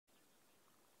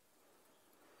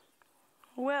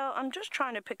Well, I'm just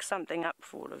trying to pick something up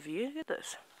for all of you. Look at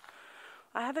this.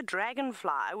 I have a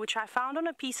dragonfly, which I found on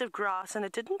a piece of grass, and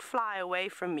it didn't fly away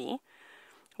from me,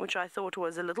 which I thought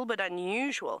was a little bit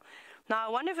unusual. Now,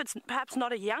 I wonder if it's perhaps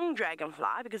not a young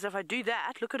dragonfly, because if I do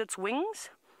that, look at its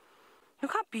wings.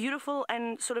 Look how beautiful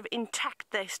and sort of intact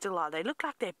they still are. They look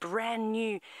like they're brand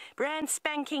new, brand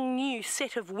spanking new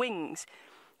set of wings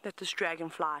that this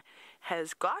dragonfly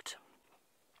has got.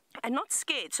 And not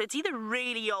scared, so it's either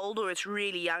really old or it's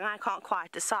really young. I can't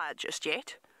quite decide just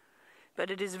yet.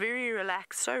 But it is very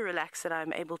relaxed, so relaxed that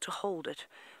I'm able to hold it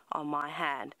on my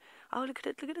hand. Oh, look at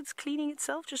it, it's cleaning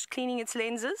itself, just cleaning its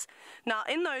lenses. Now,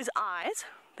 in those eyes,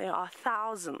 there are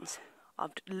thousands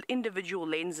of individual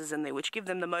lenses in there, which give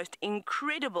them the most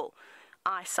incredible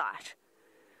eyesight.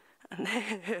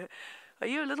 Are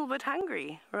you a little bit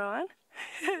hungry, Rowan?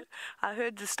 I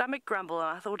heard the stomach grumble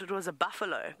and I thought it was a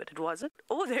buffalo, but it wasn't.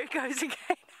 Oh, there it goes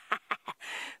again.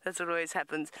 That's what always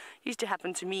happens. Used to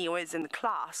happen to me always in the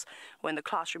class when the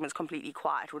classroom was completely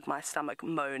quiet, would my stomach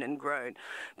moan and groan.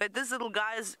 But this little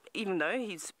guy is, even though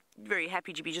he's very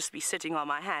happy to just be sitting on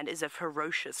my hand, is a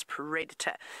ferocious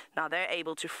predator. Now they're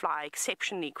able to fly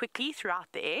exceptionally quickly throughout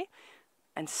the air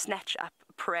and snatch up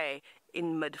prey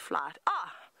in mid-flight.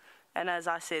 And as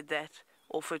I said that,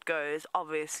 off it goes,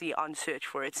 obviously on search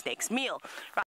for its next meal. Right.